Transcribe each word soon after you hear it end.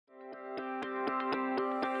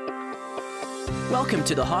Welcome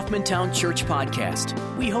to the Hoffmantown Church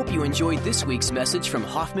Podcast. We hope you enjoyed this week's message from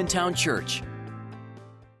Hoffmantown Church.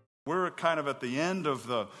 We're kind of at the end of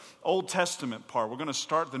the Old Testament part. We're going to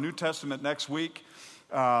start the New Testament next week.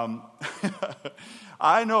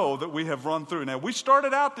 I know that we have run through. Now, we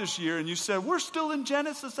started out this year and you said, we're still in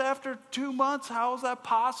Genesis after 2 months. How is that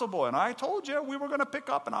possible? And I told you we were going to pick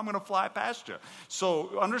up and I'm going to fly past you.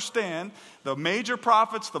 So understand the major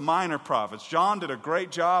prophets, the minor prophets. John did a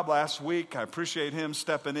great job last week. I appreciate him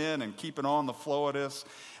stepping in and keeping on the flow of this.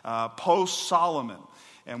 Post-Solomon.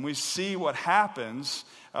 And we see what happens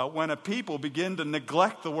when a people begin to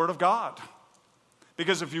neglect the Word of God.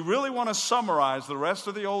 Because if you really want to summarize the rest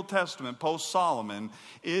of the Old Testament post-Solomon,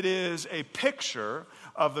 it is a picture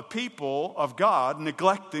of the people of God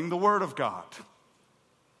neglecting the Word of God.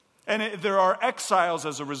 And there are exiles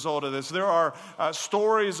as a result of this. There are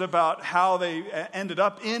stories about how they ended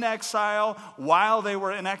up in exile while they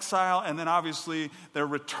were in exile, and then obviously their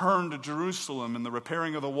return to Jerusalem and the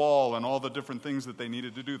repairing of the wall and all the different things that they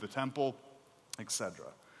needed to do, the temple, etc.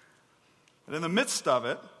 But in the midst of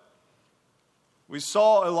it, we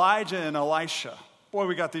saw Elijah and Elisha. Boy,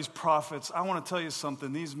 we got these prophets. I want to tell you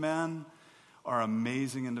something. These men are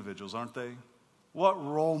amazing individuals, aren't they? What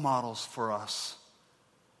role models for us.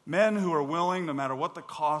 Men who are willing, no matter what the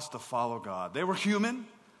cost, to follow God. They were human.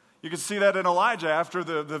 You can see that in Elijah after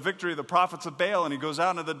the victory of the prophets of Baal, and he goes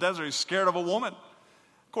out into the desert. He's scared of a woman.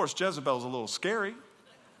 Of course, Jezebel's a little scary.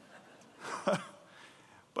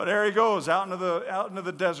 But there he goes, out into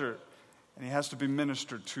the desert. And he has to be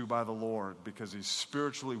ministered to by the Lord because he's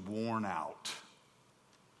spiritually worn out.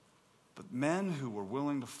 But men who were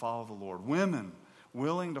willing to follow the Lord, women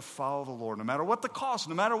willing to follow the Lord, no matter what the cost,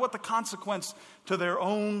 no matter what the consequence to their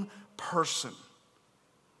own person.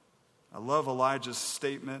 I love Elijah's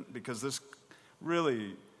statement because this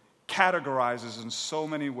really categorizes in so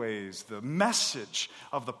many ways the message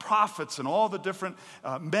of the prophets and all the different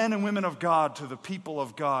men and women of God to the people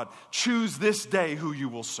of God. Choose this day who you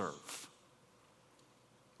will serve.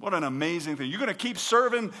 What an amazing thing. You're going to keep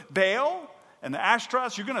serving Baal and the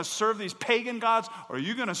Ashtaroths? You're going to serve these pagan gods? Or are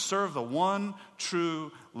you going to serve the one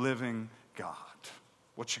true living God?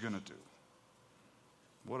 What you going to do?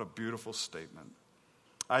 What a beautiful statement.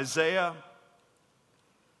 Isaiah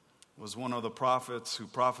was one of the prophets who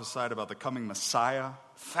prophesied about the coming Messiah.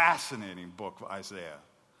 Fascinating book, Isaiah.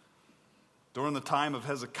 During the time of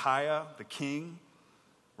Hezekiah, the king,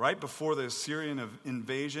 right before the Assyrian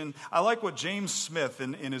invasion. I like what James Smith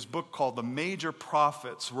in his book called The Major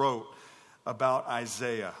Prophets wrote about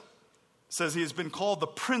Isaiah. It says he has been called the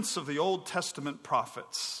Prince of the Old Testament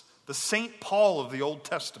prophets, the St. Paul of the Old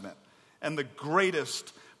Testament, and the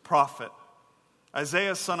greatest prophet.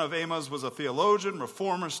 Isaiah, son of Amos, was a theologian,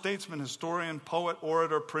 reformer, statesman, historian, poet,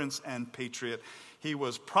 orator, prince, and patriot. He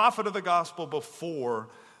was prophet of the gospel before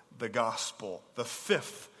the gospel, the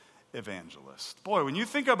fifth evangelist. Boy, when you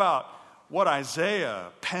think about what Isaiah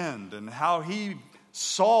penned and how he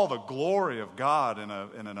saw the glory of God in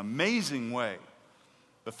an amazing way,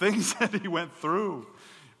 the things that he went through,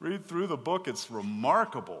 read through the book, it's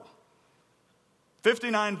remarkable.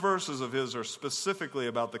 59 verses of his are specifically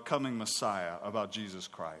about the coming Messiah, about Jesus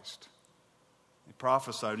Christ. He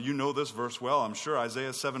prophesied. You know this verse well, I'm sure. Isaiah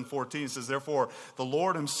 7:14 says, therefore, the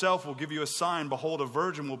Lord himself will give you a sign. Behold, a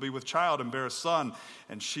virgin will be with child and bear a son,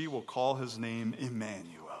 and she will call his name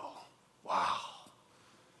Emmanuel. Wow.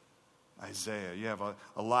 Isaiah. You have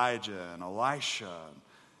Elijah and Elisha, and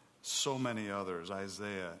so many others,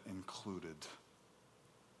 Isaiah included.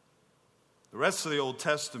 The rest of the Old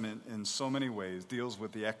Testament, in so many ways, deals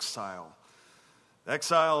with the exile. The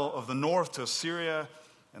exile of the north to Assyria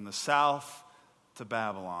and the south to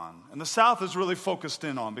Babylon. And the south is really focused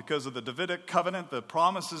in on because of the Davidic covenant, the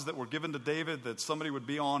promises that were given to David that somebody would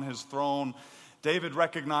be on his throne. David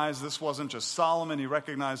recognized this wasn't just Solomon. He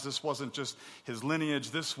recognized this wasn't just his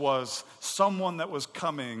lineage. This was someone that was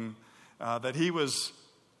coming that he was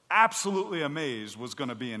absolutely amazed was going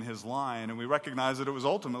to be in his line. And we recognize that it was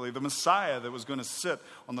ultimately the Messiah that was going to sit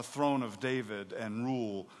on the throne of David and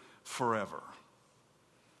rule forever.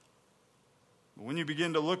 When you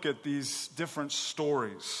begin to look at these different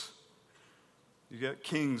stories, you get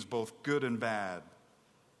kings both good and bad.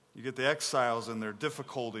 You get the exiles and their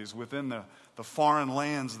difficulties within the foreign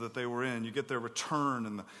lands that they were in. You get their return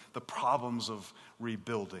and the problems of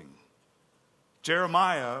rebuilding.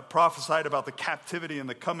 Jeremiah prophesied about the captivity and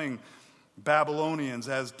the coming Babylonians,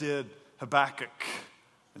 as did Habakkuk.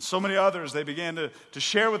 And so many others, they began to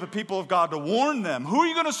share with the people of God, to warn them, who are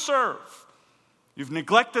you going to serve? You've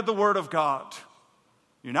neglected the word of God.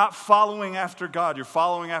 You're not following after God. You're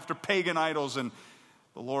following after pagan idols. And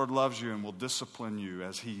The Lord loves you and will discipline you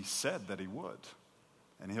as he said that he would.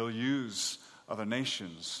 And he'll use other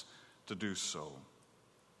nations to do so.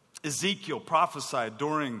 Ezekiel prophesied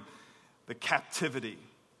during the captivity.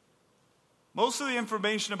 Most of the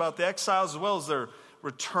information about the exiles, as well as their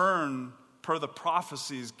return per the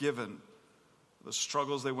prophecies given, the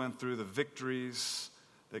struggles they went through, the victories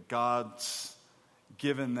that God's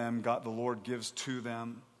given them, the Lord gives to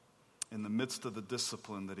them in the midst of the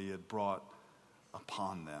discipline that he had brought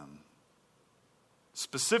upon them.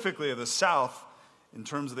 Specifically of the south, in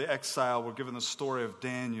terms of the exile, we're given the story of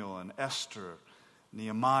Daniel and Esther,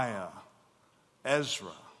 Nehemiah,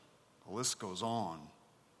 Ezra. The list goes on.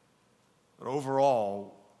 But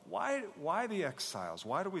overall, why the exiles?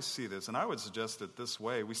 Why do we see this? And I would suggest it this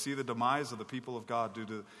way. We see the demise of the people of God due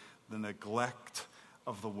to the neglect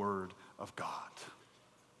of the Word of God.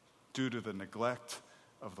 Due to the neglect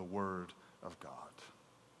of the Word of God.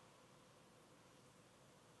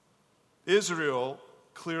 Israel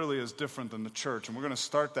clearly is different than the church, and we're going to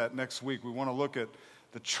start that next week. We want to look at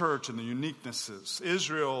the church and the uniquenesses.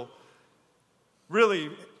 Israel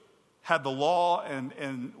really had the law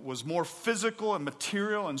and was more physical and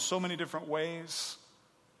material in so many different ways.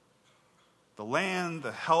 The land,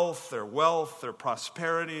 the health, their wealth, their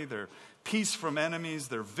prosperity, their peace from enemies,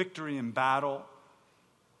 their victory in battle.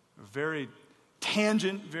 Very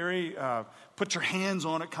tangent, very put your hands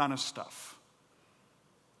on it kind of stuff.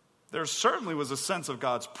 There certainly was a sense of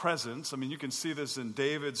God's presence. I mean, you can see this in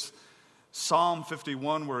David's Psalm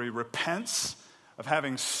 51, where he repents of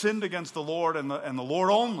having sinned against the Lord and the Lord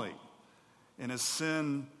only in his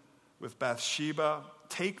sin with Bathsheba.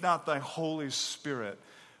 Take not thy Holy Spirit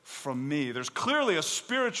from me. There's clearly a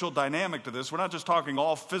spiritual dynamic to this. We're not just talking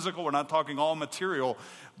all physical, we're not talking all material,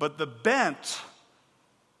 but the bent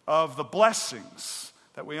of the blessings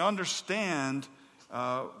that we understand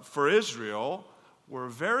for Israel were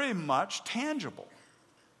very much tangible.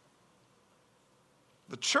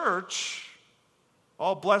 The church,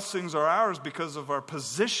 all blessings are ours because of our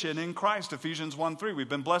position in Christ. Ephesians 1:3. We've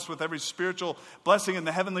been blessed with every spiritual blessing in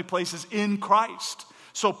the heavenly places in Christ.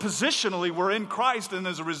 So positionally, we're in Christ, and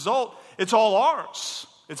as a result, it's all ours.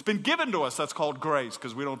 It's been given to us. That's called grace,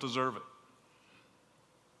 because we don't deserve it.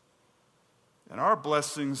 And our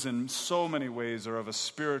blessings in so many ways are of a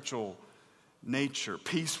spiritual nature.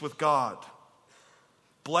 Peace with God.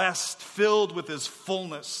 Blessed, filled with his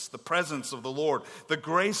fullness, the presence of the Lord, the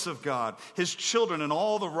grace of God, his children, and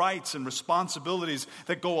all the rights and responsibilities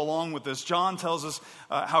that go along with this. John tells us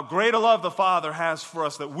how great a love the Father has for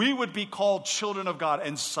us, that we would be called children of God,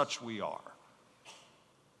 and such we are.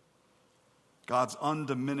 God's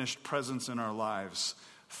undiminished presence in our lives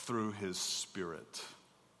through his Spirit.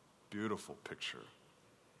 Beautiful picture.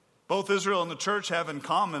 Both Israel and the church have in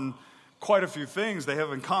common quite a few things. They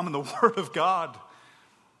have in common the Word of God.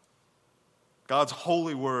 God's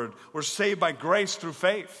holy word. We're saved by grace through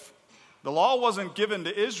faith. The law wasn't given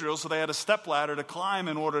to Israel, so they had a stepladder to climb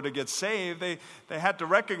in order to get saved. They had to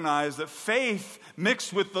recognize that faith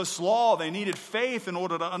mixed with this law. They needed faith in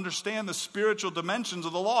order to understand the spiritual dimensions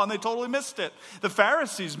of the law, and they totally missed it. The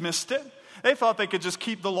Pharisees missed it. They thought they could just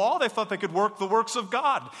keep the law. They thought they could work the works of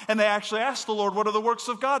God. And they actually asked the Lord, what are the works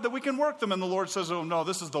of God that we can work them? And the Lord says, oh no,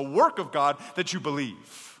 this is the work of God that you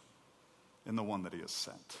believe in the one that he has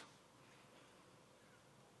sent.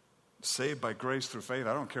 Saved by grace through faith.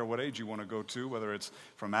 I don't care what age you want to go to, whether it's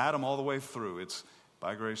from Adam all the way through. It's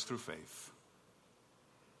by grace through faith.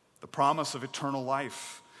 The promise of eternal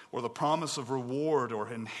life, or the promise of reward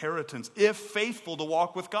or inheritance, if faithful to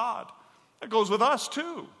walk with God. That goes with us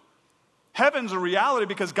too. Heaven's a reality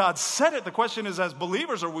because God said it. The question is, as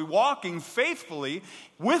believers, are we walking faithfully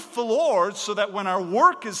with the Lord so that when our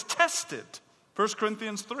work is tested, 1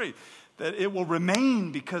 Corinthians 3, that it will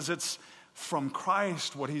remain because it's from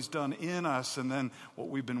Christ, what he's done in us, and then what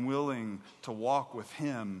we've been willing to walk with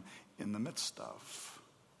him in the midst of.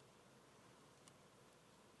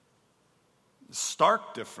 The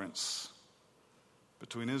stark difference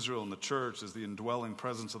between Israel and the church is the indwelling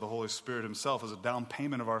presence of the Holy Spirit himself as a down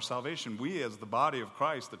payment of our salvation. We, as the body of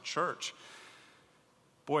Christ, the church.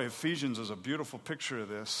 Boy, Ephesians is a beautiful picture of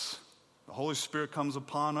this. The Holy Spirit comes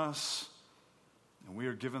upon us, and we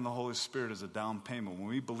are given the Holy Spirit as a down payment. When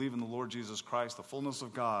we believe in the Lord Jesus Christ, the fullness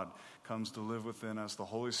of God comes to live within us. The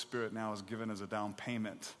Holy Spirit now is given as a down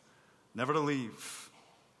payment, never to leave.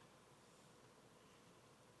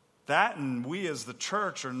 That, and we as the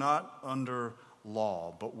church are not under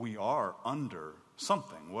law, but we are under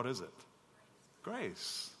something. What is it?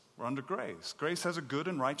 Grace. We're under grace. Grace has a good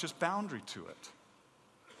and righteous boundary to it.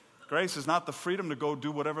 Grace is not the freedom to go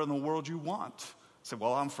do whatever in the world you want. Say,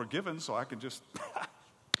 well, I'm forgiven, so I can just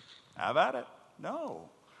have at it. No.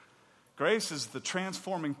 Grace is the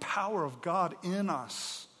transforming power of God in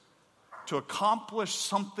us to accomplish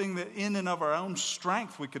something that in and of our own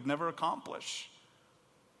strength we could never accomplish.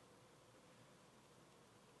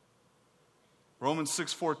 Romans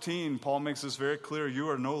 6:14, Paul makes this very clear. You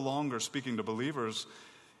are no longer, speaking to believers,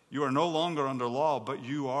 you are no longer under law, but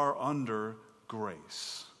you are under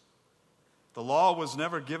grace. The law was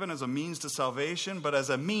never given as a means to salvation, but as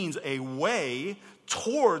a means, a way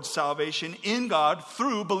towards salvation in God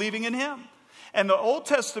through believing in Him. And the Old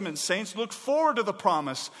Testament saints looked forward to the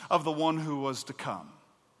promise of the one who was to come.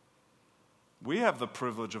 We have the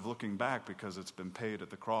privilege of looking back because it's been paid at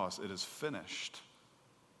the cross. It is finished.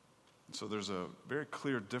 And so there's a very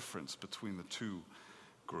clear difference between the two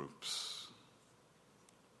groups.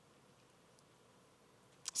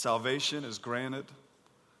 Salvation is granted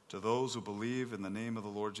to those who believe in the name of the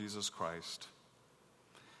Lord Jesus Christ.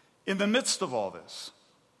 In the midst of all this,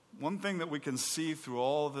 one thing that we can see through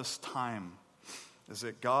all this time is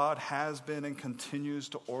that God has been and continues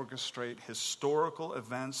to orchestrate historical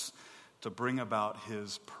events to bring about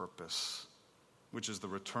His purpose, which is the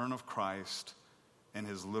return of Christ and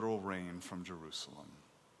His literal reign from Jerusalem.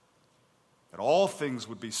 That all things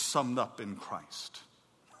would be summed up in Christ.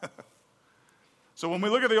 So when we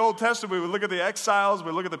look at the Old Testament, we look at the exiles,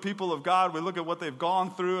 we look at the people of God, we look at what they've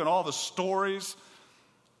gone through and all the stories,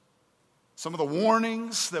 some of the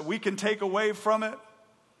warnings that we can take away from it,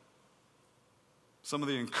 some of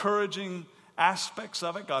the encouraging aspects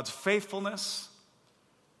of it, God's faithfulness,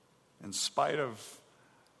 in spite of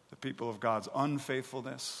the people of God's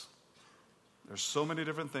unfaithfulness. There's so many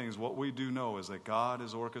different things. What we do know is that God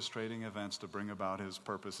is orchestrating events to bring about His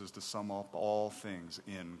purposes, to sum up all things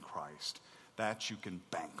in Christ. That you can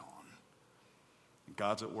bank on. And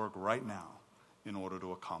God's at work right now in order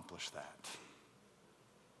to accomplish that.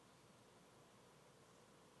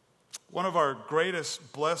 One of our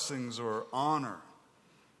greatest blessings or honor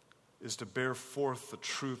is to bear forth the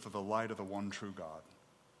truth of the light of the one true God.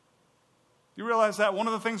 You realize that? One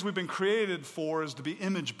of the things we've been created for is to be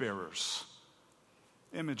image bearers.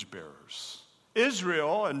 Image bearers.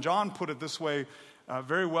 Israel, and John put it this way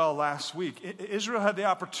very well last week, Israel had the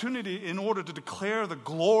opportunity in order to declare the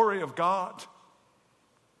glory of God.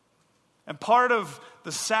 And part of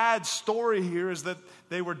the sad story here is that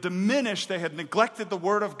they were diminished. They had neglected the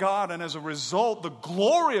Word of God, and as a result, the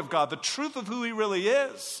glory of God, the truth of who He really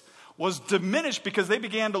is, was diminished because they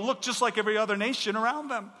began to look just like every other nation around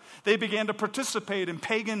them. They began to participate in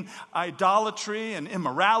pagan idolatry and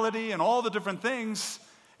immorality and all the different things.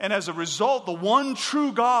 And as a result, the one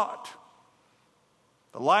true God,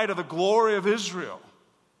 the light of the glory of Israel,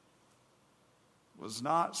 was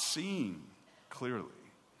not seen clearly.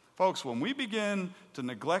 Folks, when we begin to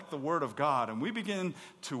neglect the Word of God and we begin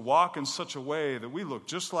to walk in such a way that we look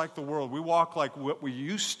just like the world, we walk like what we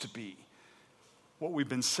used to be, what we've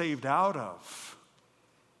been saved out of.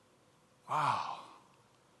 Wow,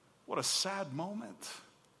 what a sad moment.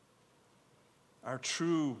 Our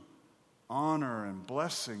true honor and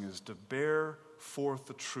blessing is to bear forth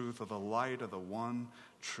the truth of the light of the one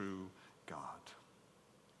true God.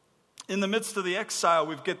 In the midst of the exile,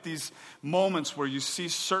 we get these moments where you see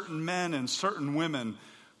certain men and certain women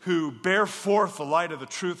who bear forth the light of the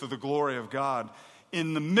truth of the glory of God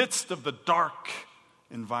in the midst of the dark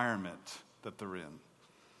environment that they're in.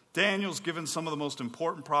 Daniel's given some of the most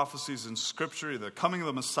important prophecies in Scripture. The coming of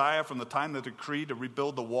the Messiah from the time the decree to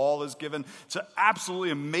rebuild the wall is given. It's an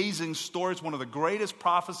absolutely amazing story. It's one of the greatest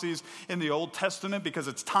prophecies in the Old Testament because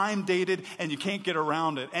it's time dated and you can't get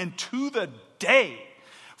around it. And to the day,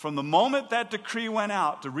 from the moment that decree went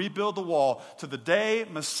out to rebuild the wall to the day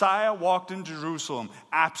Messiah walked in Jerusalem,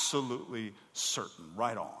 absolutely certain,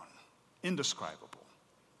 right on, indescribable.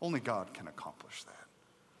 Only God can accomplish that.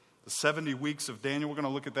 The 70 weeks of Daniel, we're going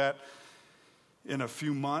to look at that in a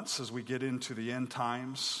few months as we get into the end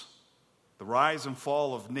times. The rise and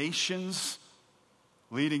fall of nations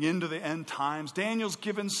leading into the end times. Daniel's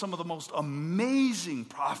given some of the most amazing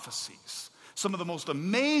prophecies, some of the most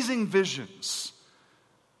amazing visions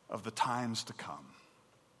of the times to come.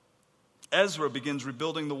 Ezra begins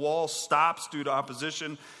rebuilding the wall, stops due to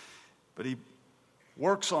opposition, but he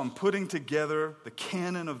works on putting together the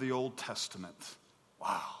canon of the Old Testament.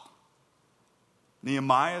 Wow.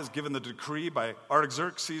 Nehemiah is given the decree by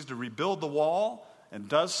Artaxerxes to rebuild the wall and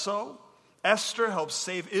does so. Esther helps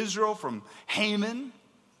save Israel from Haman,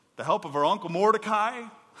 the help of her uncle Mordecai.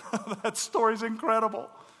 That story's incredible.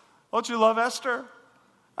 Don't you love Esther?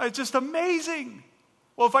 It's just amazing.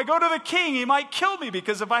 Well, if I go to the king, he might kill me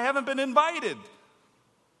because if I haven't been invited.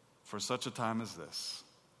 For such a time as this.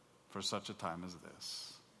 For such a time as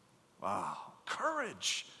this. Wow.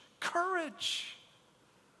 Courage. Courage.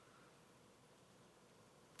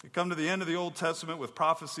 You come to the end of the Old Testament with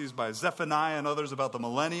prophecies by Zephaniah and others about the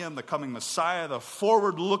millennium, the coming Messiah, the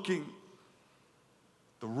forward-looking,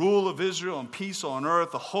 the rule of Israel and peace on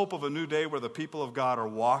earth, the hope of a new day where the people of God are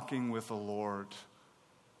walking with the Lord.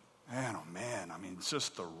 Man, oh man, I mean, it's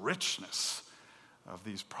just the richness of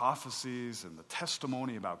these prophecies and the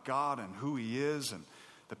testimony about God and who He is and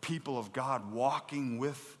the people of God walking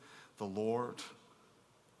with the Lord.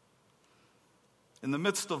 In the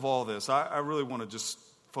midst of all this, I really want to just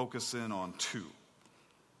focus in on two.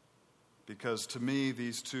 Because to me,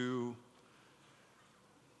 these two,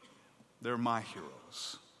 they're my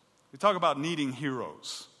heroes. We talk about needing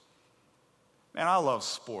heroes. Man, I love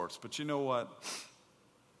sports, but you know what?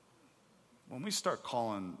 When we start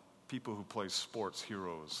calling people who play sports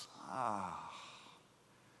heroes,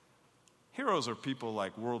 heroes are people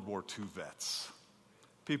like World War II vets,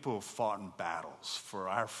 people who've fought in battles for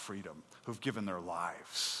our freedom, who've given their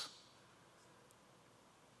lives.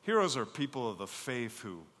 Heroes are people of the faith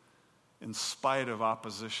who, in spite of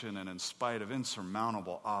opposition and in spite of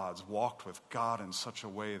insurmountable odds, walked with God in such a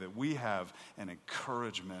way that we have an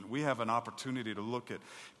encouragement. We have an opportunity to look at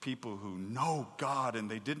people who know God and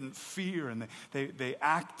they didn't fear and they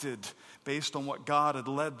acted based on what God had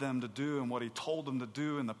led them to do and what He told them to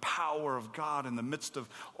do and the power of God in the midst of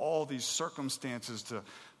all these circumstances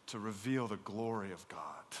to reveal the glory of God.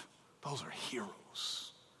 Those are heroes.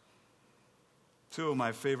 Two of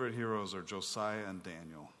my favorite heroes are Josiah and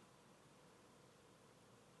Daniel.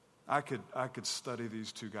 I could study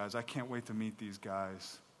these two guys. I can't wait to meet these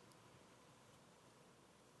guys.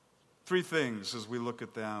 Three things as we look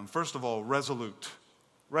at them. First of all, resolute.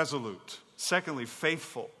 Secondly,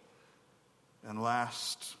 faithful. And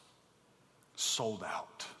last, sold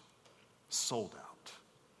out.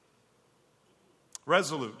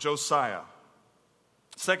 Resolute, Josiah.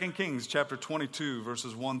 2 Kings chapter 22,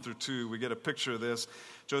 verses 1 through 2, we get a picture of this.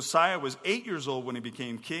 Josiah was 8 years old when he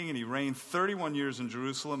became king, and he reigned 31 years in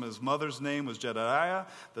Jerusalem. His mother's name was Jedediah,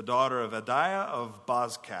 the daughter of Adiah of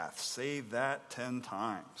Bozkath. Say that 10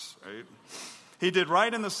 times, right? He did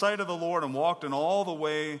right in the sight of the Lord and walked in all the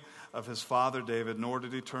way of his father David, nor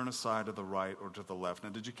did he turn aside to the right or to the left. Now,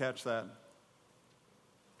 did you catch that?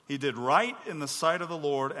 He did right in the sight of the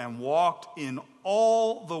Lord and walked in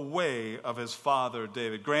all the way of his father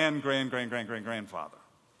David, grandfather.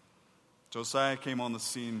 Josiah came on the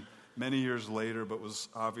scene many years later, but was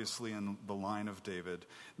obviously in the line of David.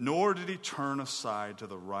 Nor did he turn aside to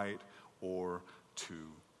the right or to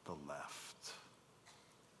the left.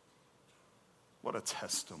 What a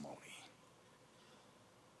testimony.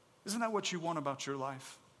 Isn't that what you want about your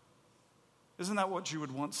life? Isn't that what you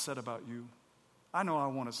would once said about you? I know I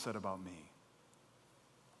want it said about me.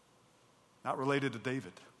 Not related to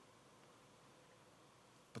David,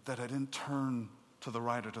 but that I didn't turn to the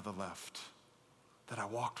right or to the left, that I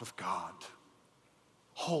walked with God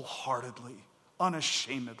wholeheartedly,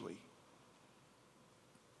 unashamedly.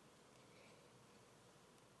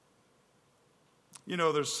 You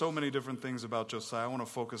know, there's so many different things about Josiah. I want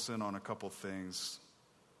to focus in on a couple things.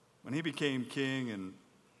 When he became king, and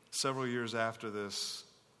several years after this,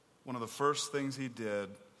 one of the first things he did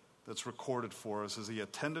that's recorded for us is he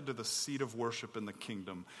attended to the seat of worship in the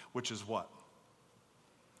kingdom, which is what?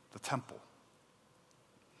 The temple.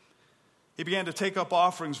 He began to take up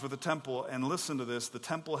offerings for the temple, and listen to this, the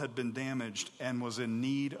temple had been damaged and was in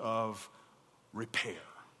need of repair.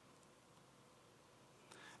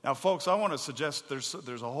 Now, folks, I want to suggest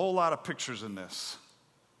there's a whole lot of pictures in this.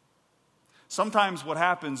 Sometimes what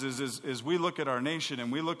happens is we look at our nation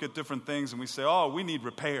and we look at different things and we say, oh, we need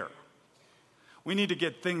repair. We need to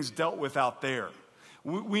get things dealt with out there.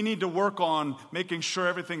 We need to work on making sure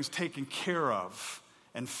everything's taken care of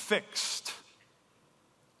and fixed.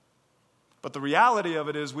 But the reality of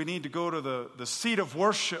it is we need to go to the seat of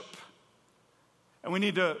worship, and we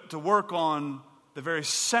need to work on the very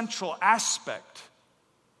central aspect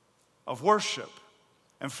of worship.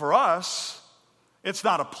 And for us, it's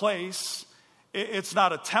not a place, it's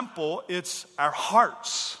not a temple, it's our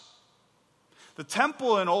hearts. The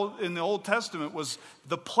temple in the Old Testament was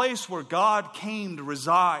the place where God came to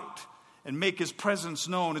reside and make His presence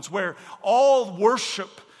known. It's where all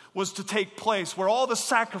worship was to take place, where all the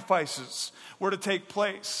sacrifices were to take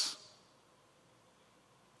place.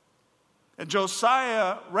 And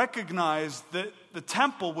Josiah recognized that the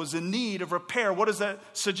temple was in need of repair. What does that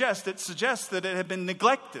suggest? It suggests that it had been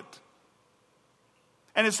neglected.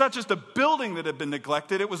 And it's not just a building that had been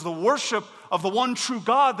neglected, it was the worship of the one true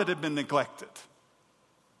God that had been neglected.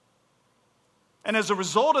 And as a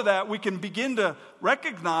result of that, we can begin to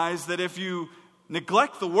recognize that if you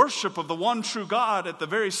neglect the worship of the one true God at the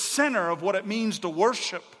very center of what it means to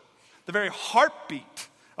worship, the very heartbeat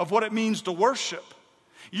of what it means to worship,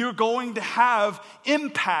 you're going to have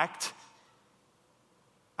impact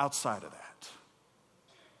outside of that.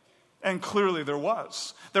 And clearly there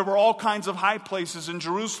was. There were all kinds of high places in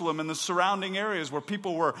Jerusalem and the surrounding areas where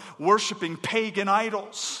people were worshiping pagan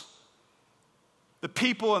idols. The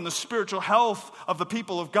people and the spiritual health of the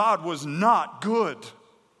people of God was not good,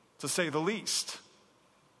 to say the least.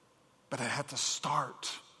 But it had to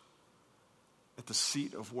start at the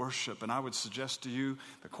seat of worship. And I would suggest to you,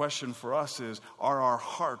 the question for us is, are our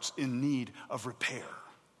hearts in need of repair?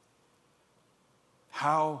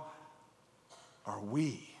 How are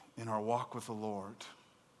we in our walk with the Lord?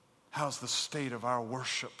 How's the state of our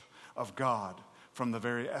worship of God from the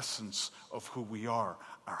very essence of who we are,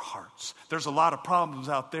 our hearts? There's a lot of problems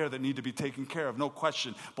out there that need to be taken care of, no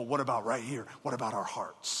question. But what about right here? What about our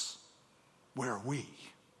hearts? Where are we?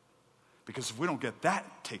 Because if we don't get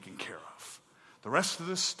that taken care of, the rest of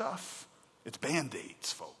this stuff, it's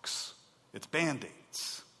Band-Aids, folks. It's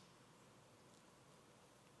Band-Aids.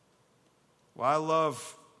 Well, I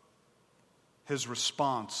love his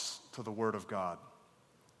response to the Word of God.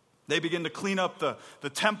 They begin to clean up the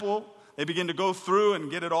temple. They begin to go through and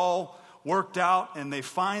get it all worked out, and they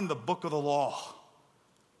find the book of the law.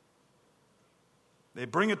 They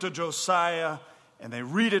bring it to Josiah, and they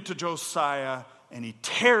read it to Josiah, and he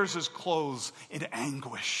tears his clothes in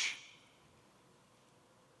anguish.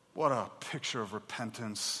 What a picture of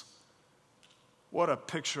repentance. What a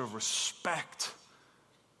picture of respect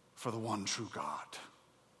for the one true God.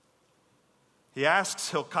 He asks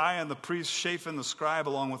Hilkiah and the priest Shaphan the scribe,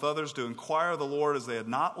 along with others, to inquire of the Lord, as they had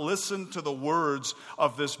not listened to the words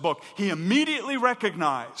of this book. He immediately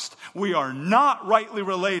recognized we are not rightly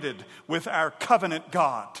related with our covenant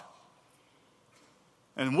God.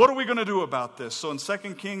 And what are we going to do about this? So in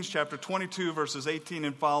 2 Kings chapter 22, verses 18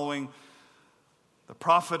 and following, the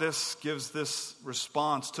prophetess gives this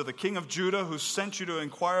response: to the king of Judah who sent you to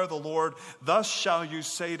inquire of the Lord, thus shall you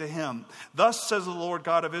say to him, thus says the Lord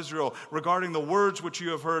God of Israel, regarding the words which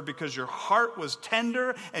you have heard, because your heart was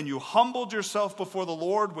tender and you humbled yourself before the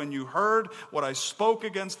Lord when you heard what I spoke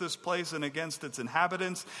against this place and against its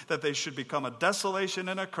inhabitants, that they should become a desolation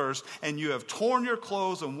and a curse, and you have torn your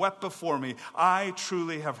clothes and wept before me. I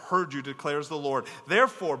truly have heard you, declares the Lord.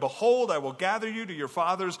 Therefore, behold, I will gather you to your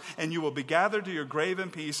fathers, and you will be gathered to your grave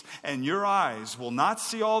in peace, and your eyes will not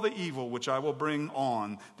see all the evil which I will bring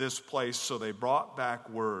on this place. So they brought back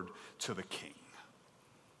word to the king.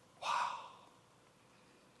 Wow.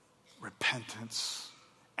 Repentance,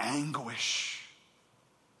 anguish.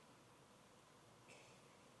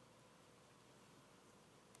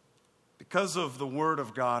 Because of the word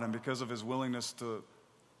of God and because of his willingness to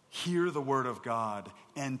hear the word of God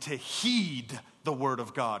and to heed the word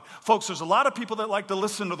of God. Folks, there's a lot of people that like to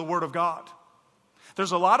listen to the word of God.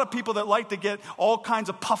 There's a lot of people that like to get all kinds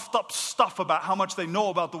of puffed up stuff about how much they know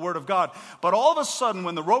about the Word of God. But all of a sudden,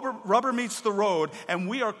 when the rubber meets the road and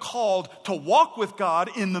we are called to walk with God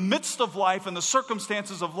in the midst of life and the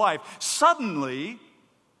circumstances of life, suddenly,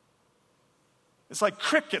 it's like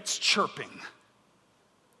crickets chirping.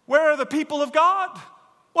 Where are the people of God?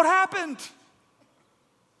 What happened?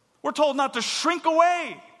 We're told not to shrink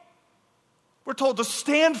away. We're told to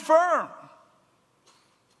stand firm.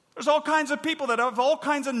 There's all kinds of people that have all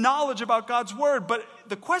kinds of knowledge about God's word, but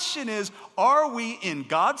the question is, are we in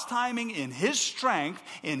God's timing, in his strength,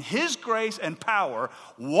 in his grace and power,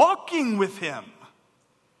 walking with him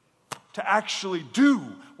to actually do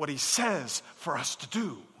what he says for us to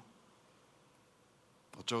do?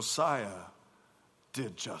 Well, Josiah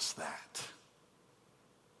did just that.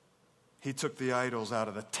 He took the idols out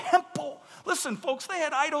of the temple. Listen, folks, they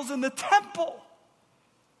had idols in the temple.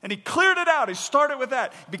 And he cleared it out. He started with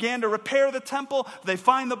that. He began to repair the temple. They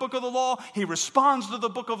find the book of the law. He responds to the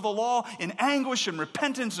book of the law in anguish and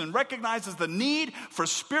repentance and recognizes the need for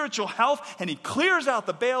spiritual health. And he clears out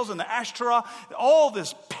the Baals and the Ashtoreth, all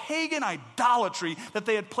this pagan idolatry that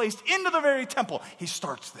they had placed into the very temple. He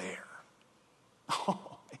starts there.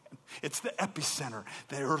 Oh, man. It's the epicenter.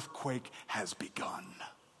 The earthquake has begun.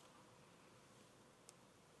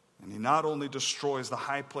 And he not only destroys the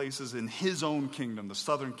high places in his own kingdom, the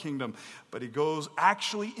southern kingdom, but he goes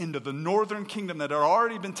actually into the northern kingdom that had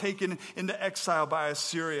already been taken into exile by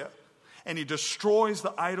Assyria. And he destroys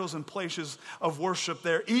the idols and places of worship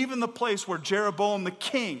there, even the place where Jeroboam the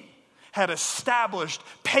king had established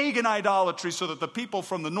pagan idolatry so that the people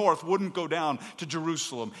from the north wouldn't go down to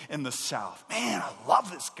Jerusalem in the south. Man, I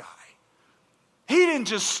love this guy. He didn't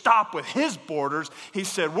just stop with his borders. He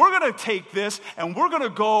said, we're going to take this and we're going to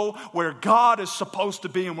go where God is supposed to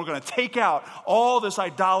be, and we're going to take out all this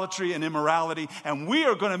idolatry and immorality, and we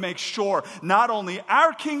are going to make sure not only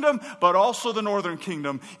our kingdom, but also the northern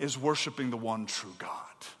kingdom is worshiping the one true God.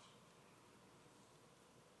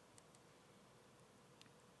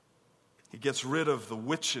 He gets rid of the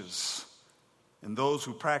witches and those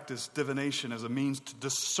who practice divination as a means to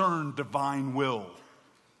discern divine will.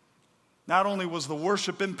 Not only was the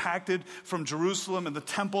worship impacted from Jerusalem and the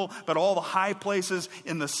temple, but all the high places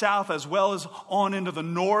in the south as well as on into the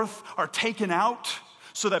north are taken out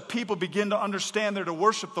so that people begin to understand they're to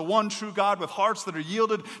worship the one true God with hearts that are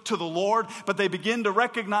yielded to the Lord. But they begin to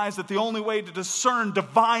recognize that the only way to discern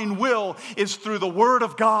divine will is through the Word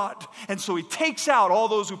of God. And so he takes out all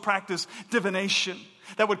those who practice divination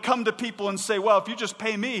that would come to people and say, well, if you just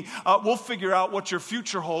pay me, we'll figure out what your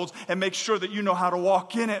future holds and make sure that you know how to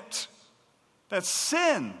walk in it. That's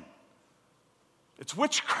sin. It's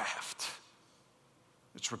witchcraft.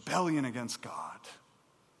 It's rebellion against God.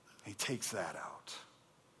 He takes that out.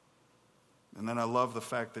 And then I love the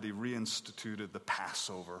fact that he reinstituted the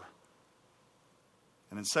Passover.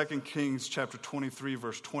 And in 2 Kings chapter 23,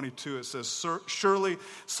 verse 22, it says, surely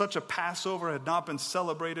such a Passover had not been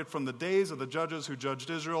celebrated from the days of the judges who judged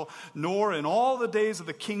Israel, nor in all the days of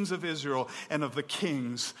the kings of Israel and of the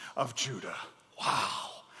kings of Judah. Wow.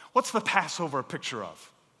 What's the Passover a picture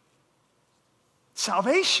of?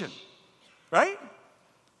 Salvation, right?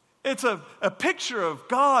 It's a picture of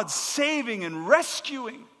God saving and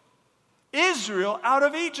rescuing Israel out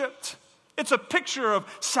of Egypt. It's a picture of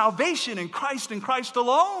salvation in Christ and Christ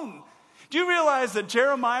alone. Do you realize that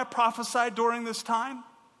Jeremiah prophesied during this time?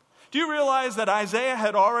 Do you realize that Isaiah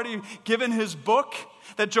had already given his book?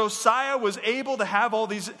 That Josiah was able to have all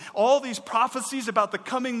these prophecies about the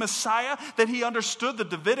coming Messiah, that he understood the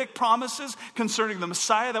Davidic promises concerning the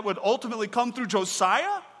Messiah that would ultimately come through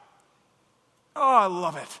Josiah? Oh, I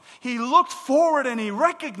love it. He looked forward and he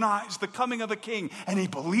recognized the coming of the king, and he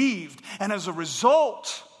believed. And as a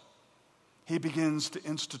result, he begins to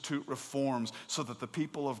institute reforms so that the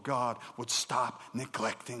people of God would stop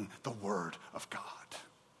neglecting the word of God,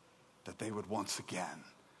 that they would once again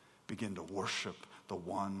begin to worship the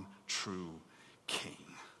one true King.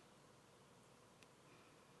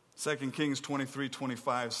 2 Kings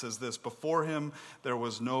 23:25 says this, before him there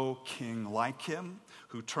was no king like him,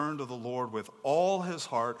 who turned to the Lord with all his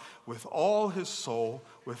heart, with all his soul,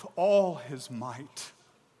 with all his might,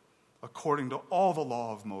 according to all the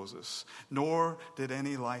law of Moses, nor did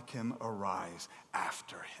any like him arise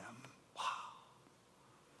after him. Wow.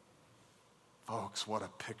 Folks, what a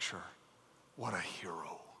picture. What a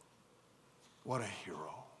hero. What a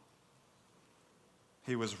hero.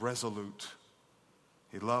 He was resolute.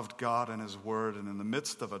 He loved God and his word, and in the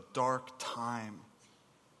midst of a dark time,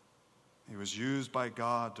 he was used by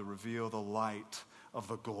God to reveal the light of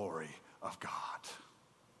the glory of God.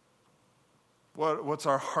 What's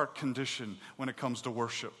our heart condition when it comes to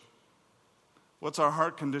worship? What's our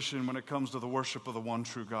heart condition when it comes to the worship of the one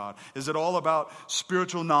true God? Is it all about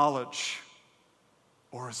spiritual knowledge?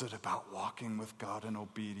 Or is it about walking with God in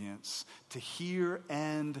obedience, to hear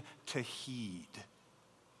and to heed,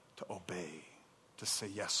 to obey, to say,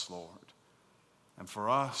 yes, Lord? And for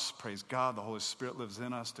us, praise God, the Holy Spirit lives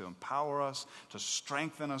in us to empower us, to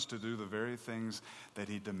strengthen us to do the very things that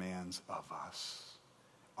he demands of us.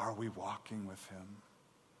 Are we walking with him?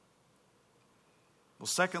 Well,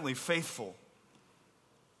 secondly, faithful.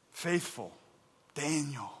 Faithful.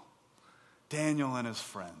 Daniel and his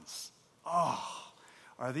friends. Oh,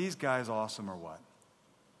 are these guys awesome or what?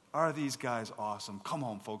 Are these guys awesome? Come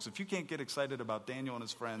on, folks. If you can't get excited about Daniel and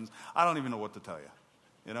his friends, I don't even know what to tell you.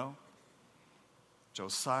 You know?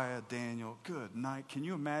 Josiah, Daniel, good night. Can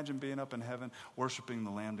you imagine being up in heaven, worshiping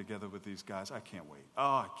the Lamb together with these guys? I can't wait. Oh,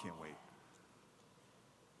 I can't wait.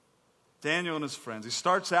 Daniel and his friends. He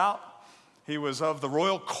starts out, he was of the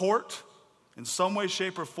royal court. In some way,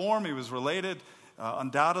 shape, or form, he was related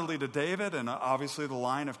undoubtedly to David, and obviously the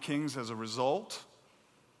line of kings as a result.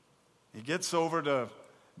 He gets over to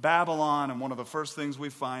Babylon, and one of the first things we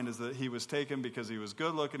find is that he was taken because he was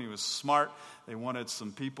good looking, he was smart. They wanted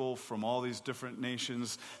some people from all these different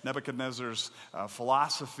nations. Nebuchadnezzar's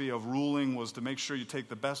philosophy of ruling was to make sure you take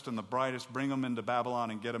the best and the brightest, bring them into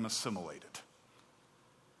Babylon, and get them assimilated.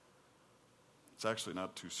 It's actually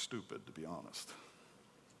not too stupid, to be honest.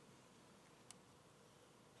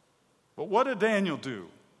 But what did Daniel do?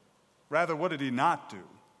 Rather, what did he not do?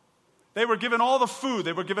 They were given all the food.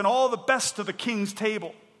 They were given all the best to the king's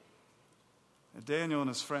table. And Daniel and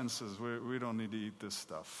his friends says, we don't need to eat this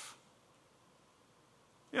stuff.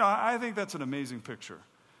 You know, I think that's an amazing picture.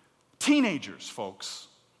 Teenagers, folks,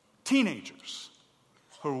 teenagers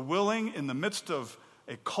who were willing, in the midst of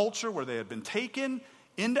a culture where they had been taken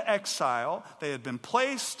into exile, they had been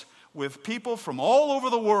placed with people from all over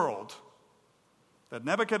the world that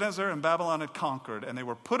Nebuchadnezzar and Babylon had conquered, and they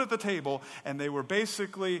were put at the table, and they were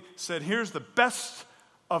basically said, here's the best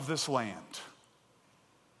of this land.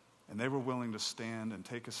 And they were willing to stand and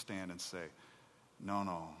take a stand and say,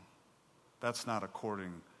 no, that's not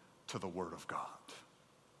according to the Word of God.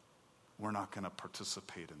 We're not going to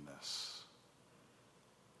participate in this.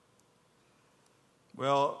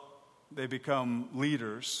 Well, they become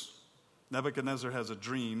leaders. Nebuchadnezzar has a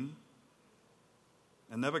dream.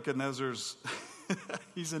 And Nebuchadnezzar's,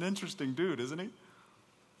 he's an interesting dude, isn't he?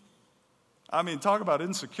 I mean, talk about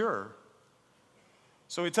insecure.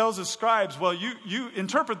 So he tells his scribes, well, you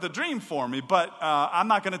interpret the dream for me, but I'm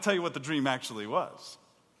not going to tell you what the dream actually was.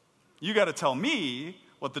 You got to tell me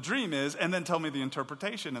what the dream is, and then tell me the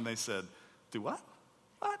interpretation. And they said, do what?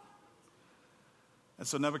 What? And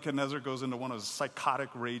so Nebuchadnezzar goes into one of his psychotic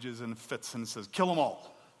rages and fits and says, kill them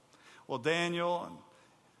all. Well, Daniel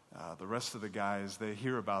and the rest of the guys, they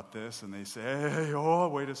hear about this and they say, hey,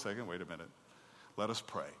 wait a minute. Let us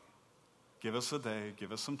pray. Give us a day,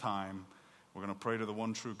 give us some time. We're going to pray to the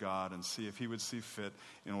one true God and see if he would see fit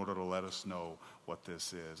in order to let us know what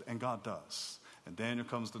this is. And God does. And Daniel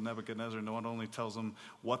comes to Nebuchadnezzar and not only tells him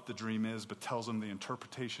what the dream is, but tells him the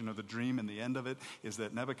interpretation of the dream. And the end of it is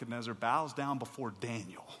that Nebuchadnezzar bows down before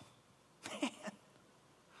Daniel. Man,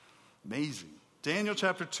 amazing. Daniel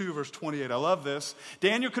chapter 2, verse 28. I love this.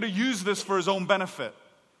 Daniel could have used this for his own benefit.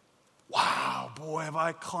 Wow, boy, have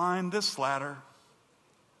I climbed this ladder.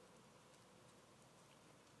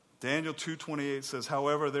 Daniel 2:28 says,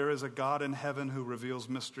 however, there is a God in heaven who reveals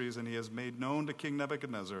mysteries, and he has made known to King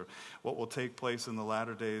Nebuchadnezzar what will take place in the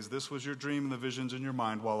latter days. This was your dream and the visions in your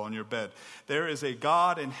mind while on your bed. There is a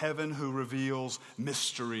God in heaven who reveals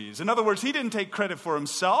mysteries. In other words, he didn't take credit for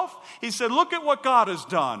himself. He said, look at what God has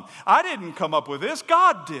done. I didn't come up with this.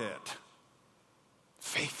 God did.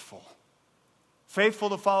 Faithful.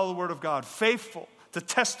 Faithful to follow the word of God. Faithful to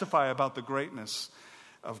testify about the greatness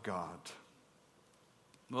of God.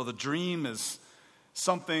 Well, the dream is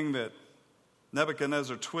something that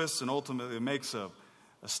Nebuchadnezzar twists and ultimately makes a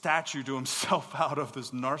statue to himself out of,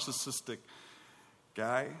 this narcissistic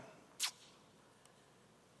guy.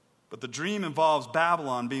 But the dream involves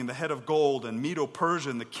Babylon being the head of gold, and Medo-Persia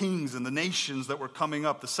and the kings and the nations that were coming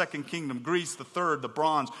up. The second kingdom, Greece, the third, the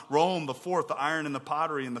bronze, Rome, the fourth, the iron and the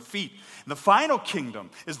pottery and the feet. And the final kingdom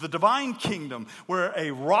is the divine kingdom, where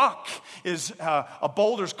a rock is, a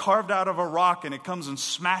boulder's carved out of a rock, and it comes and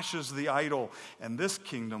smashes the idol. And this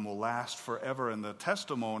kingdom will last forever. And the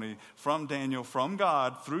testimony from Daniel, from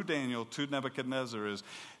God, through Daniel to Nebuchadnezzar is,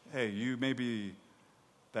 hey, you may be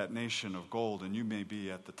that nation of gold, and you may be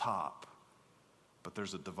at the top, but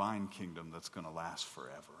there's a divine kingdom that's going to last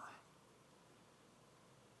forever.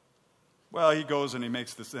 Well, he goes and he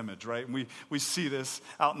makes this image, right? And we see this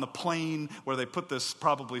out in the plain where they put this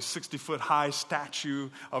probably 60-foot high statue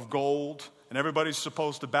of gold, and everybody's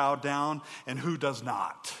supposed to bow down, and who does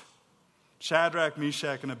not? Shadrach,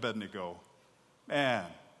 Meshach, and Abednego. Man,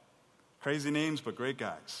 crazy names, but great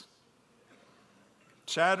guys.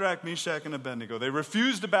 Shadrach, Meshach, and Abednego. They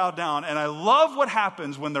refuse to bow down. And I love what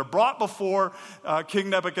happens when they're brought before King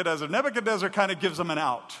Nebuchadnezzar. Nebuchadnezzar kind of gives them an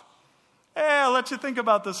out. Hey, I'll let you think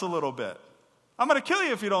about this a little bit. I'm going to kill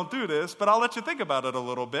you if you don't do this, but I'll let you think about it a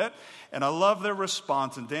little bit. And I love their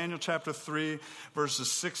response in Daniel chapter 3,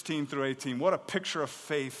 verses 16 through 18. What a picture of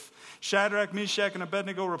faith. Shadrach, Meshach, and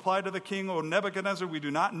Abednego replied to the king, O Nebuchadnezzar, we do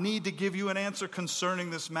not need to give you an answer concerning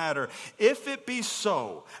this matter. If it be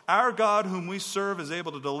so, our God whom we serve is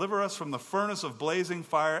able to deliver us from the furnace of blazing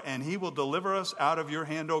fire, and he will deliver us out of your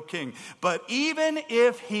hand, O king. But even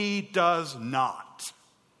if he does not,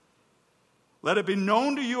 let it be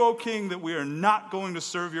known to you, O king, that we are not going to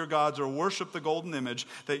serve your gods or worship the golden image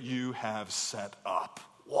that you have set up.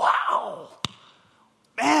 Wow.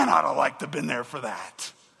 Man, I'd have liked to have been there for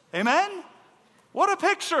that. Amen? What a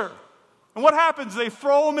picture. And what happens? They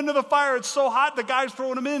throw him into the fire. It's so hot, the guys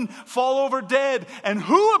throwing him in fall over dead. And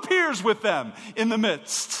who appears with them in the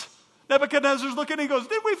midst? Nebuchadnezzar's looking and he goes,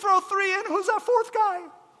 did we throw 3 in? Who's that 4th guy?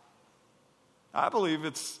 I believe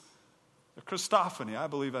it's the Christophany. I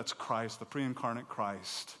believe that's Christ, the pre-incarnate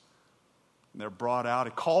Christ. And they're brought out.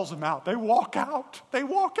 He calls them out. They walk out. They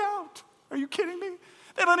walk out. Are you kidding me?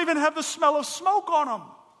 They don't even have the smell of smoke on them.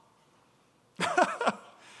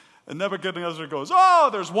 And Nebuchadnezzar goes, oh,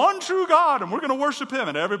 there's one true God, and we're going to worship him,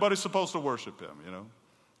 and everybody's supposed to worship him, you know.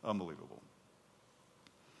 Unbelievable.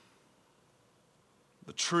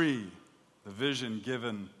 The tree, the vision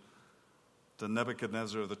given to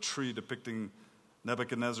Nebuchadnezzar, the tree depicting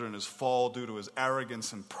Nebuchadnezzar and his fall due to his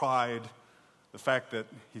arrogance and pride. The fact that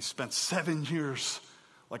he spent 7 years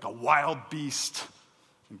like a wild beast.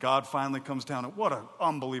 And God finally comes down. And what an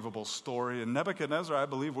unbelievable story. And Nebuchadnezzar, I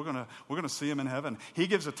believe we're gonna see him in heaven. He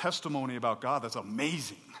gives a testimony about God that's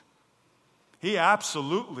amazing. He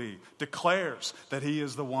absolutely declares that he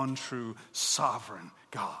is the one true sovereign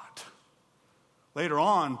God. Later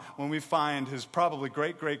on, when we find his probably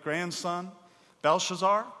great-great-grandson,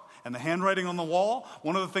 Belshazzar, and the handwriting on the wall,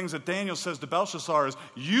 one of the things that Daniel says to Belshazzar is,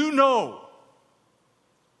 you know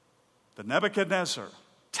that Nebuchadnezzar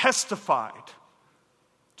testified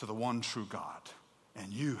to the one true God,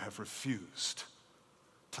 and you have refused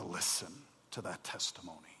to listen to that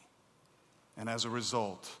testimony. And as a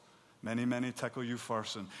result, many, many tekel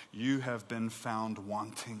upharsin, you have been found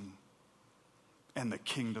wanting, and the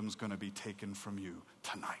kingdom's going to be taken from you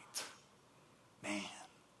tonight. Man,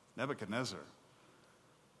 Nebuchadnezzar,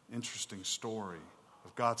 interesting story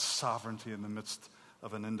of God's sovereignty in the midst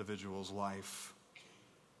of an individual's life.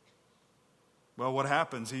 Well, what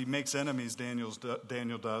happens? He makes enemies,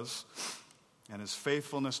 Daniel does, and his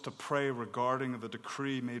faithfulness to pray regarding the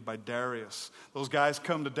decree made by Darius. Those guys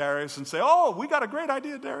come to Darius and say, oh, we got a great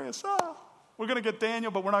idea, Darius. We're going to get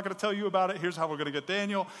Daniel, but we're not going to tell you about it. Here's how we're going to get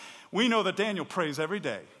Daniel. We know that Daniel prays every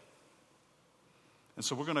day. And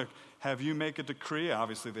so we're going to have you make a decree.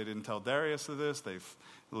 Obviously, they didn't tell Darius of this. They've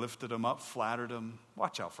lifted him up, flattered him.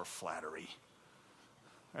 Watch out for flattery.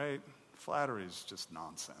 Right? Flattery is just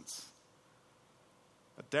nonsense.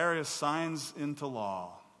 But Darius signs into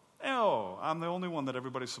law. Oh, I'm the only one that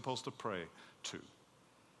everybody's supposed to pray to.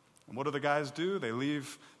 And what do the guys do? They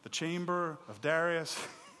leave the chamber of Darius.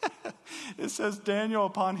 It says Daniel,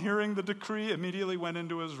 upon hearing the decree, immediately went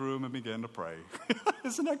into his room and began to pray.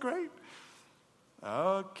 Isn't that great?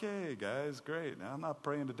 Okay, guys, great. Now, I'm not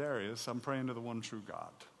praying to Darius. I'm praying to the one true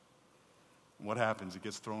God. And what happens? He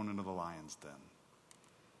gets thrown into the lion's den.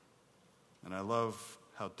 And I love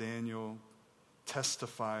how Daniel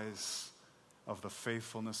testifies of the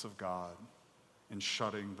faithfulness of God in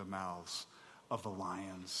shutting the mouths of the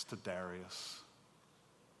lions to Darius.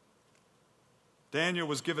 Daniel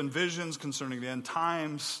was given visions concerning the end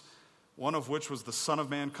times, one of which was the Son of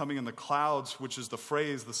Man coming in the clouds, which is the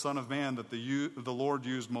phrase, the Son of Man, that the Lord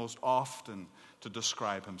used most often to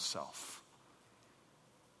describe himself.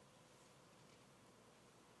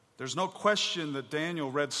 There's no question that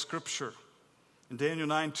Daniel read Scripture. In Daniel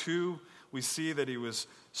 9:2, we see that he was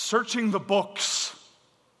searching the books.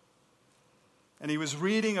 And he was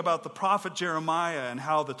reading about the prophet Jeremiah and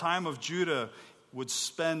how the time of Judah would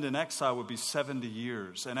spend in exile would be 70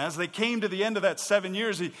 years. And as they came to the end of that 7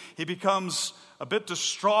 years, he becomes a bit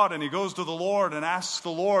distraught, and he goes to the Lord and asks the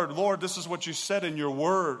Lord, Lord, this is what you said in your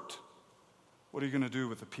word. What are you going to do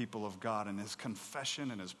with the people of God? And his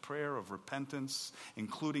confession and his prayer of repentance,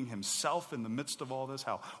 including himself in the midst of all this,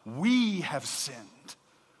 how we have sinned.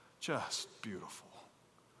 Just beautiful.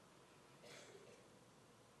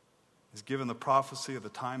 He's given the prophecy of the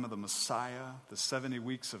time of the Messiah, the 70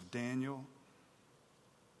 weeks of Daniel.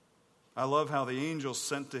 I love how the angel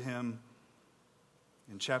sent to him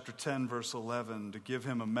in chapter 10, verse 11, to give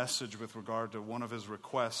him a message with regard to one of his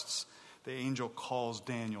requests. The angel calls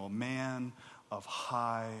Daniel a man of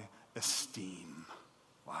high esteem.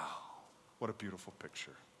 Wow, what a beautiful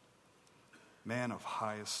picture. Man of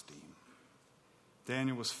high esteem.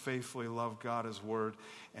 Daniel was faithfully loved God, his word,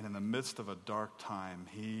 and in the midst of a dark time,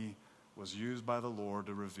 he was used by the Lord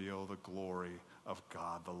to reveal the glory of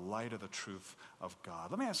God, the light of the truth of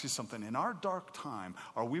God. Let me ask you something. In our dark time,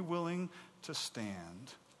 are we willing to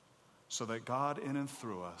stand so that God in and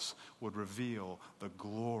through us would reveal the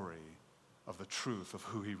glory of the truth of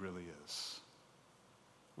who he really is?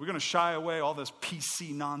 We're going to shy away all this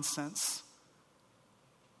PC nonsense.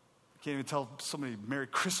 I can't even tell somebody Merry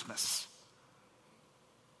Christmas.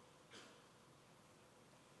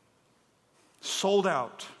 Sold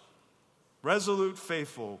out, resolute,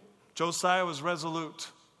 faithful. Josiah was resolute,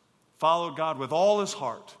 followed God with all his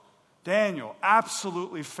heart. Daniel,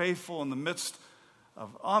 absolutely faithful in the midst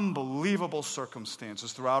of unbelievable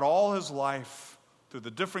circumstances throughout all his life, through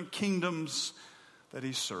the different kingdoms that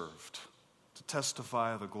he served, to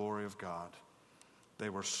testify of the glory of God. They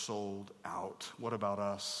were sold out. What about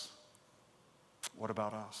us? What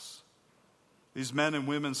about us? These men and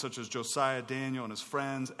women such as Josiah, Daniel, and his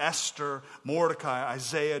friends, Esther, Mordecai,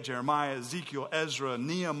 Isaiah, Jeremiah, Ezekiel, Ezra,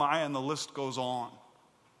 Nehemiah, and the list goes on.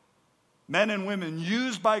 Men and women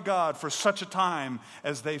used by God for such a time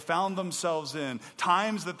as they found themselves in.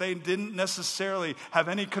 Times that they didn't necessarily have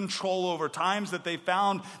any control over. Times that they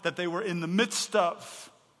found that they were in the midst of.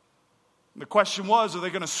 The question was, are they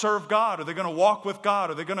going to serve God? Are they going to walk with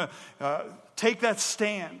God? Are they going to take that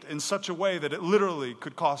stand in such a way that it literally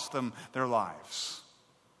could cost them their lives?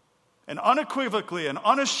 And unequivocally and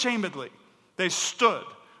unashamedly, they stood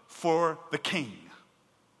for the King.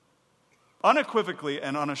 Unequivocally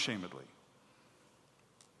and unashamedly.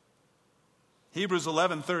 Hebrews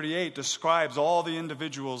 11:38 describes all the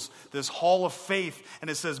individuals, this hall of faith, and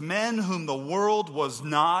it says, men whom the world was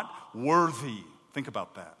not worthy. Think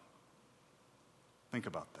about that. Think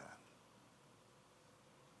about that.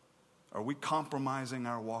 Are we compromising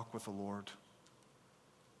our walk with the Lord?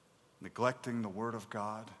 Neglecting the Word of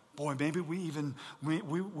God? Boy, maybe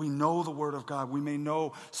we know the Word of God. We may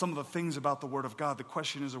know some of the things about the Word of God. The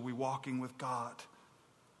question is, are we walking with God?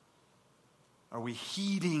 Are we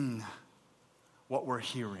heeding what we're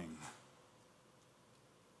hearing?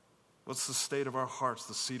 What's the state of our hearts,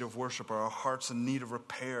 the seat of worship? Are our hearts in need of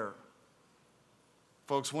repair?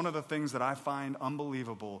 Folks, one of the things that I find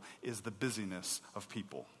unbelievable is the busyness of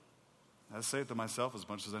people. I say it to myself as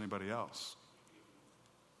much as anybody else.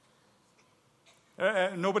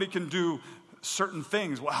 Nobody can do certain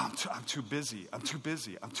things. Well, I'm too busy.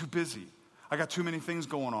 I got too many things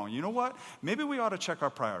going on. You know what? Maybe we ought to check our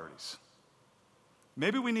priorities.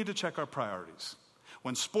 Maybe we need to check our priorities.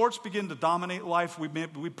 When sports begin to dominate life,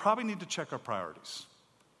 we probably need to check our priorities.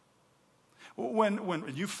 When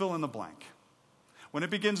you fill in the blank. When it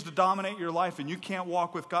begins to dominate your life and you can't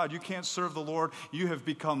walk with God, you can't serve the Lord, you have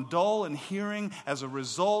become dull in hearing as a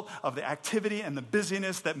result of the activity and the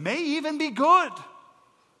busyness that may even be good,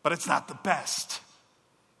 but it's not the best.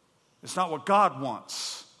 It's not what God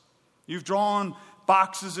wants. You've drawn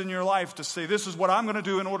boxes in your life to say, this is what I'm going to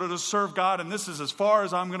do in order to serve God, and this is as far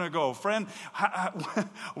as I'm going to go. Friend,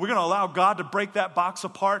 we're going to allow God to break that box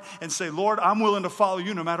apart and say, Lord, I'm willing to follow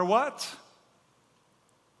you no matter what.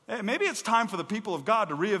 Maybe it's time for the people of God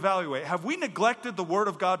to reevaluate. Have we neglected the Word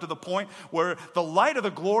of God to the point where the light of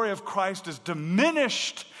the glory of Christ is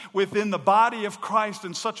diminished within the body of Christ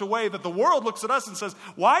in such a way that the world looks at us and says,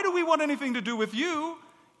 why do we want anything to do with you?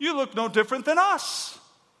 You look no different than us.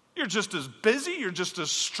 You're just as busy. You're just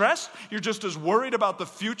as stressed. You're just as worried about the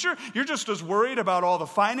future. You're just as worried about all the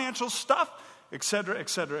financial stuff, etc.,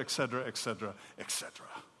 etc., etc., etc., etc.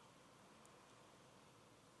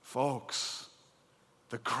 Folks,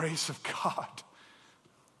 the grace of God,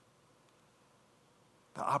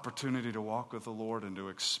 the opportunity to walk with the Lord and to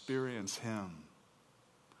experience Him.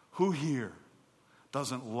 Who here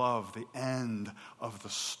doesn't love the end of the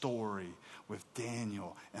story with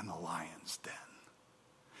Daniel and the lion's den?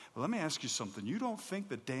 Well, let me ask you something. You don't think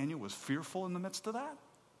that Daniel was fearful in the midst of that?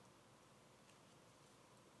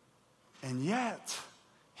 And yet,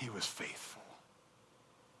 he was faithful.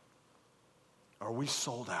 Are we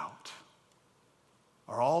sold out?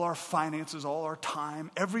 Are all our finances, all our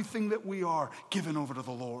time, everything that we are given over to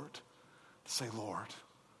the Lord? To say, Lord,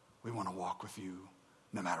 we want to walk with you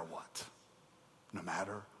no matter what. No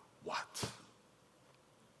matter what.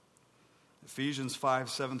 Ephesians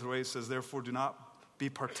 5:7-8 says, therefore do not be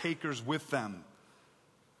partakers with them,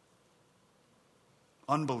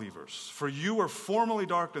 unbelievers. For you were formerly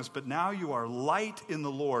darkness, but now you are light in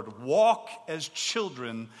the Lord. Walk as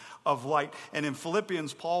children of light. And in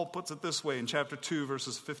Philippians, Paul puts it this way in chapter 2,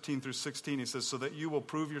 verses 15-16. He says, so that you will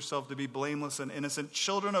prove yourself to be blameless and innocent,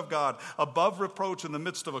 children of God, above reproach in the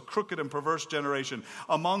midst of a crooked and perverse generation,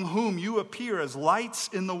 among whom you appear as lights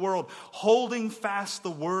in the world, holding fast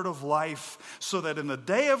the word of life, so that in the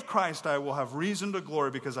day of Christ I will have reason to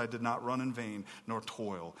glory, because I did not run in vain, nor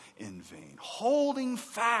toil in vain. Holding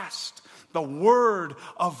fast the word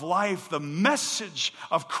of life, the message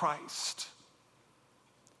of Christ.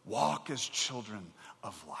 Walk as children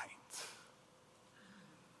of light.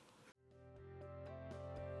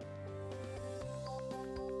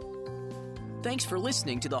 Thanks for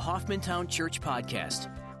listening to the Hoffmantown Church Podcast.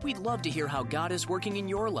 We'd love to hear how God is working in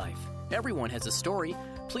your life. Everyone has a story.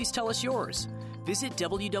 Please tell us yours. Visit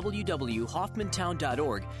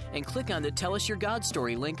www.hoffmantown.org and click on the Tell Us Your God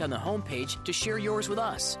Story link on the homepage to share yours with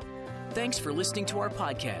us. Thanks for listening to our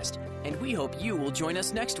podcast, and we hope you will join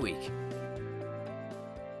us next week.